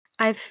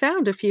I've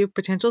found a few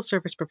potential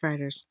service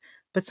providers,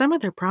 but some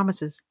of their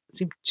promises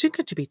seem too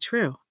good to be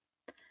true.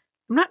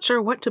 I'm not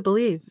sure what to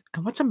believe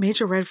and what's a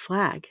major red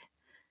flag.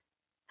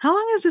 How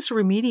long is this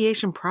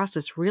remediation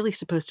process really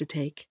supposed to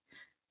take?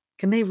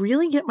 Can they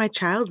really get my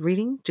child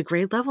reading to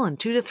grade level in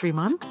 2 to 3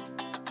 months?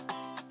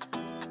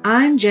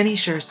 I'm Jenny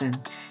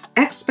Scherson,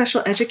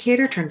 ex-special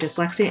educator turned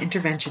dyslexia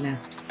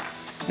interventionist.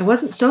 It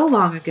wasn't so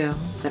long ago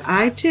that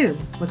I, too,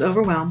 was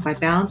overwhelmed by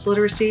balanced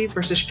literacy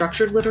versus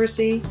structured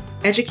literacy,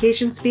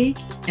 education speak,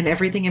 and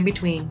everything in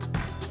between.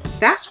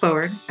 Fast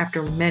forward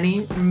after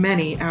many,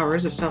 many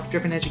hours of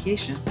self-driven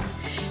education,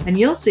 and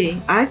you'll see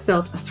I've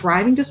built a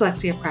thriving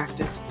dyslexia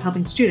practice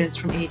helping students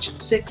from age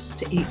 6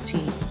 to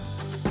 18.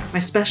 My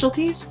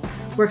specialties?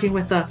 Working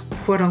with the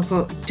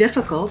quote-unquote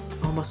difficult,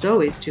 almost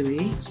always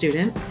 2E,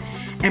 student,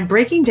 and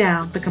breaking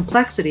down the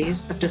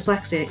complexities of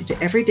dyslexia into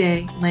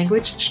everyday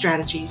language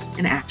strategies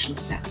and action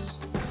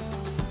steps.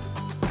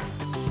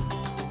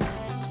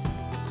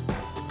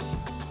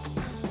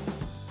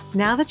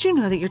 Now that you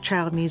know that your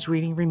child needs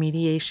reading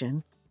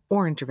remediation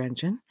or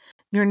intervention,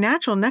 your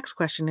natural next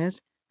question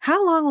is,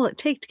 how long will it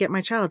take to get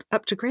my child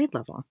up to grade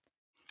level?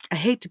 I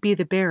hate to be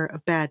the bearer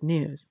of bad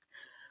news,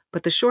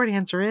 but the short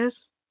answer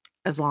is,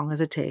 as long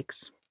as it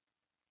takes.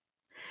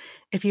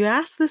 If you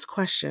ask this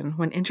question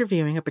when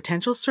interviewing a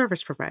potential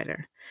service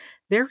provider,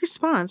 their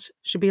response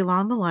should be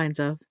along the lines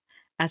of,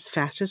 as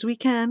fast as we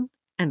can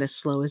and as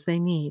slow as they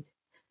need.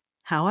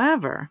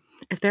 However,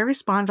 if they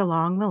respond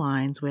along the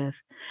lines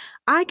with,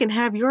 I can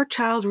have your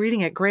child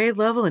reading at grade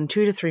level in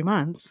 2 to 3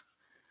 months,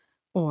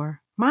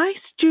 or my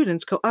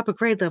students go up a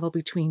grade level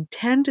between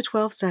 10 to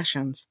 12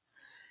 sessions,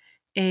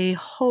 a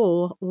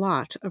whole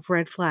lot of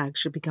red flags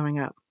should be going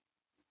up.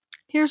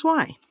 Here's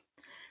why.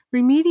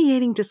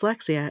 Remediating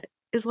dyslexia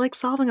is like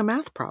solving a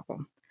math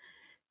problem.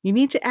 You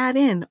need to add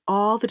in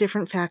all the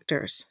different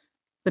factors: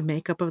 the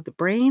makeup of the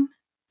brain,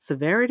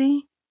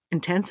 severity,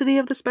 intensity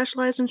of the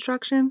specialized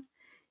instruction,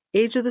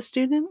 age of the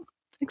student,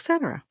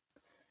 etc.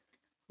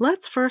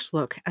 Let's first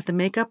look at the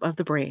makeup of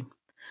the brain.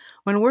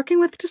 When working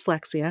with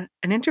dyslexia,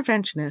 an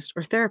interventionist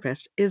or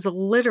therapist is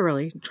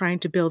literally trying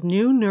to build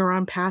new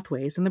neuron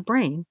pathways in the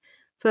brain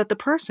so that the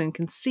person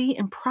can see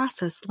and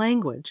process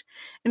language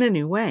in a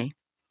new way,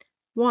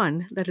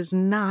 one that is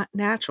not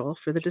natural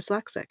for the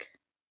dyslexic.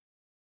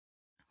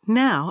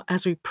 Now,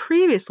 as we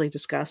previously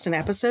discussed in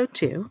Episode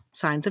 2,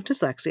 Signs of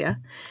Dyslexia,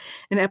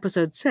 and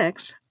Episode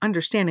 6,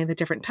 Understanding the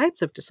Different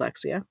Types of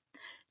Dyslexia,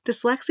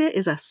 dyslexia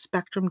is a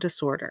spectrum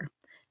disorder,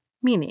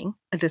 meaning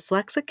a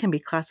dyslexic can be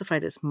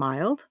classified as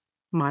mild,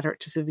 moderate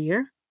to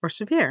severe, or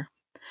severe.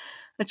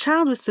 A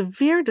child with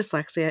severe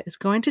dyslexia is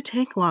going to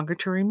take longer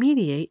to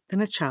remediate than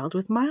a child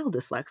with mild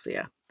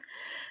dyslexia.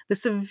 The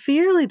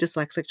severely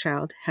dyslexic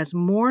child has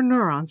more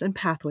neurons and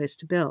pathways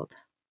to build.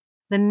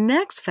 The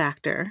next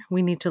factor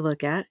we need to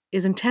look at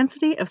is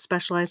intensity of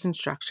specialized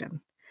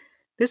instruction.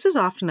 This is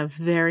often a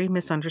very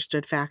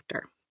misunderstood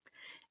factor.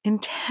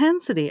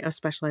 Intensity of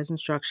specialized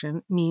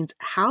instruction means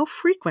how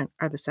frequent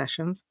are the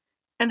sessions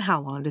and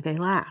how long do they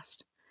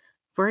last.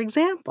 For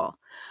example,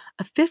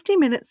 a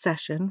 50-minute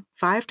session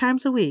 5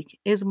 times a week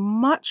is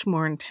much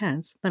more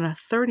intense than a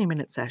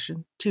 30-minute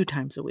session 2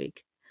 times a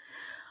week.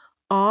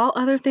 All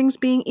other things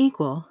being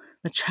equal,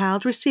 the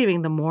child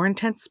receiving the more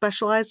intense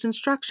specialized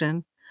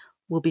instruction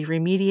will be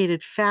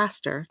remediated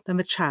faster than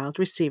the child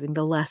receiving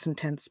the less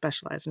intense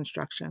specialized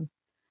instruction.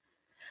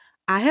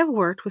 I have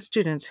worked with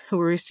students who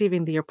were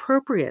receiving the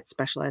appropriate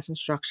specialized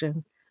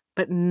instruction,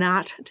 but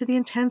not to the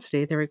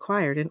intensity they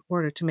required in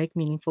order to make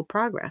meaningful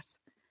progress.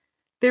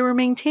 They were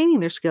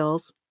maintaining their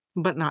skills,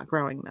 but not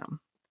growing them.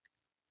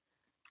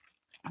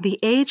 The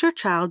age your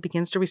child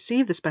begins to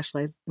receive the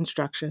specialized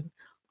instruction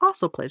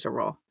also plays a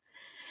role.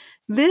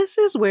 This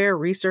is where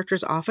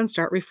researchers often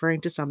start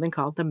referring to something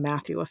called the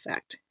Matthew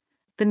effect.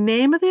 The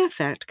name of the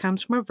effect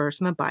comes from a verse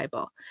in the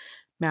Bible,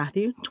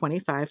 Matthew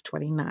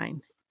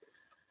 25:29.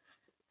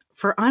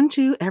 For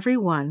unto every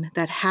one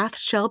that hath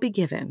shall be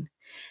given,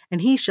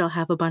 and he shall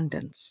have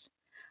abundance.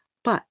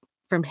 But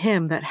from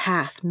him that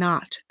hath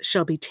not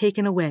shall be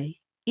taken away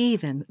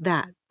even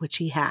that which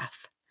he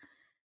hath.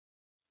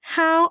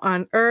 How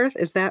on earth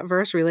is that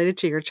verse related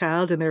to your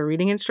child and their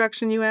reading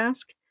instruction, you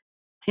ask?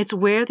 It's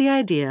where the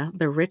idea,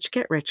 the rich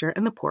get richer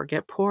and the poor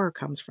get poorer,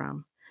 comes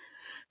from.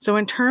 So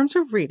in terms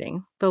of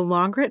reading, the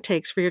longer it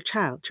takes for your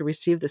child to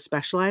receive the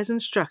specialized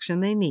instruction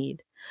they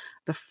need,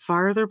 the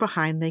farther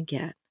behind they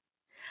get.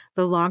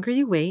 The longer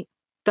you wait,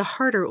 the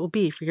harder it will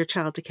be for your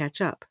child to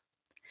catch up.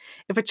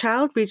 If a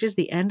child reaches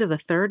the end of the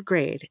 3rd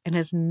grade and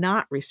has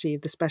not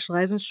received the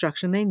specialized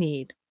instruction they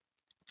need,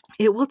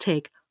 it will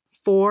take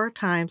 4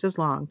 times as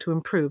long to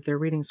improve their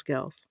reading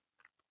skills.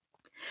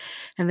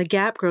 And the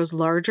gap grows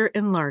larger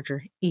and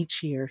larger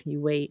each year you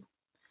wait.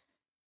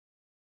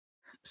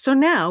 So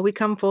now we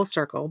come full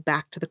circle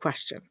back to the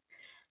question,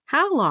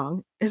 how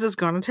long is this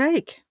going to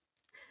take?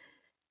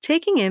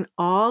 Taking in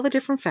all the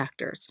different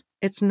factors,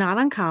 it's not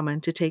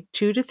uncommon to take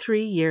 2 to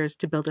 3 years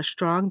to build a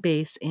strong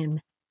base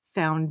in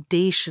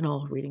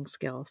foundational reading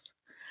skills.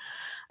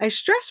 I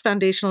stress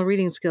foundational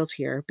reading skills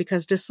here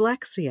because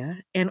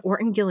dyslexia and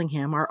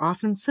Orton-Gillingham are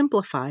often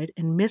simplified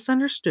and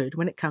misunderstood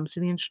when it comes to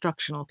the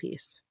instructional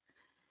piece.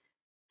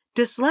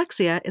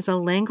 Dyslexia is a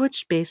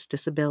language-based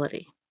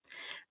disability.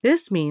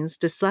 This means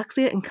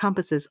dyslexia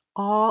encompasses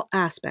all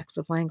aspects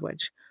of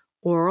language: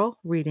 oral,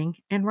 reading,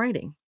 and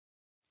writing.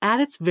 At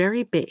its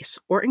very base,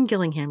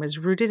 Orton-Gillingham is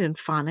rooted in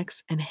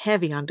phonics and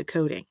heavy on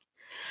decoding.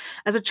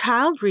 As a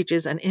child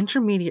reaches an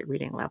intermediate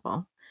reading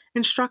level,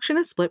 instruction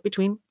is split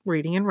between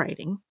reading and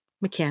writing,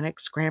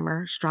 mechanics,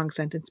 grammar, strong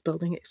sentence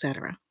building,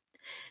 etc.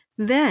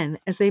 Then,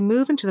 as they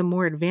move into the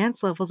more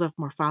advanced levels of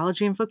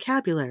morphology and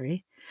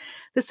vocabulary,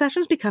 the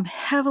sessions become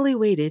heavily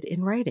weighted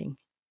in writing.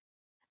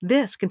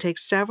 This can take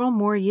several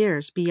more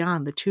years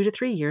beyond the 2 to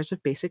 3 years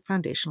of basic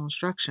foundational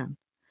instruction.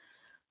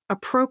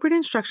 Appropriate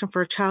instruction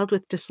for a child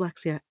with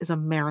dyslexia is a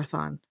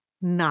marathon,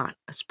 not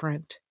a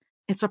sprint.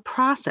 It's a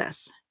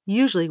process,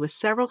 usually with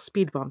several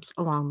speed bumps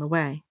along the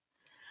way.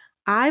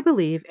 I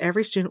believe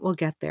every student will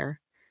get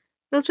there.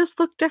 It'll just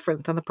look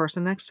different than the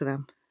person next to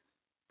them.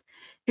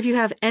 If you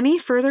have any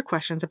further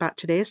questions about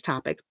today's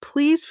topic,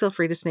 please feel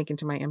free to sneak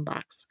into my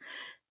inbox.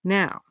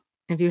 Now,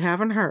 if you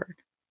haven't heard,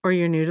 or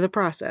you're new to the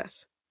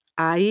process,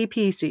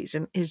 IEP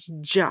season is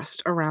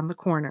just around the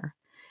corner.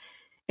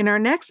 In our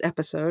next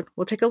episode,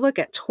 we'll take a look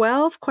at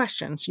 12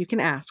 questions you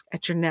can ask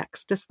at your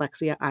next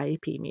Dyslexia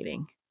IEP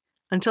meeting.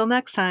 Until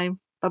next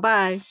time,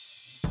 bye-bye.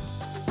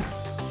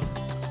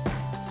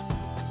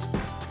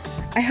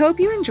 I hope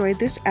you enjoyed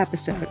this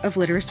episode of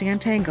Literacy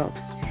Untangled.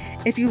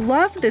 If you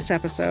loved this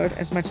episode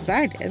as much as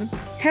I did,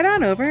 head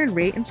on over and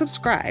rate and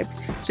subscribe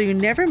so you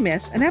never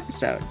miss an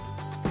episode.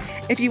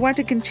 If you want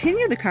to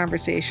continue the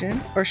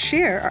conversation or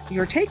share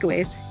your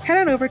takeaways, head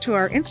on over to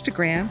our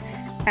Instagram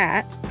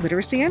at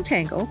Literacy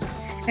Untangled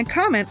and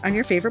comment on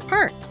your favorite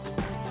part.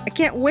 I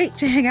can't wait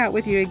to hang out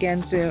with you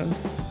again soon.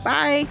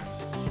 Bye!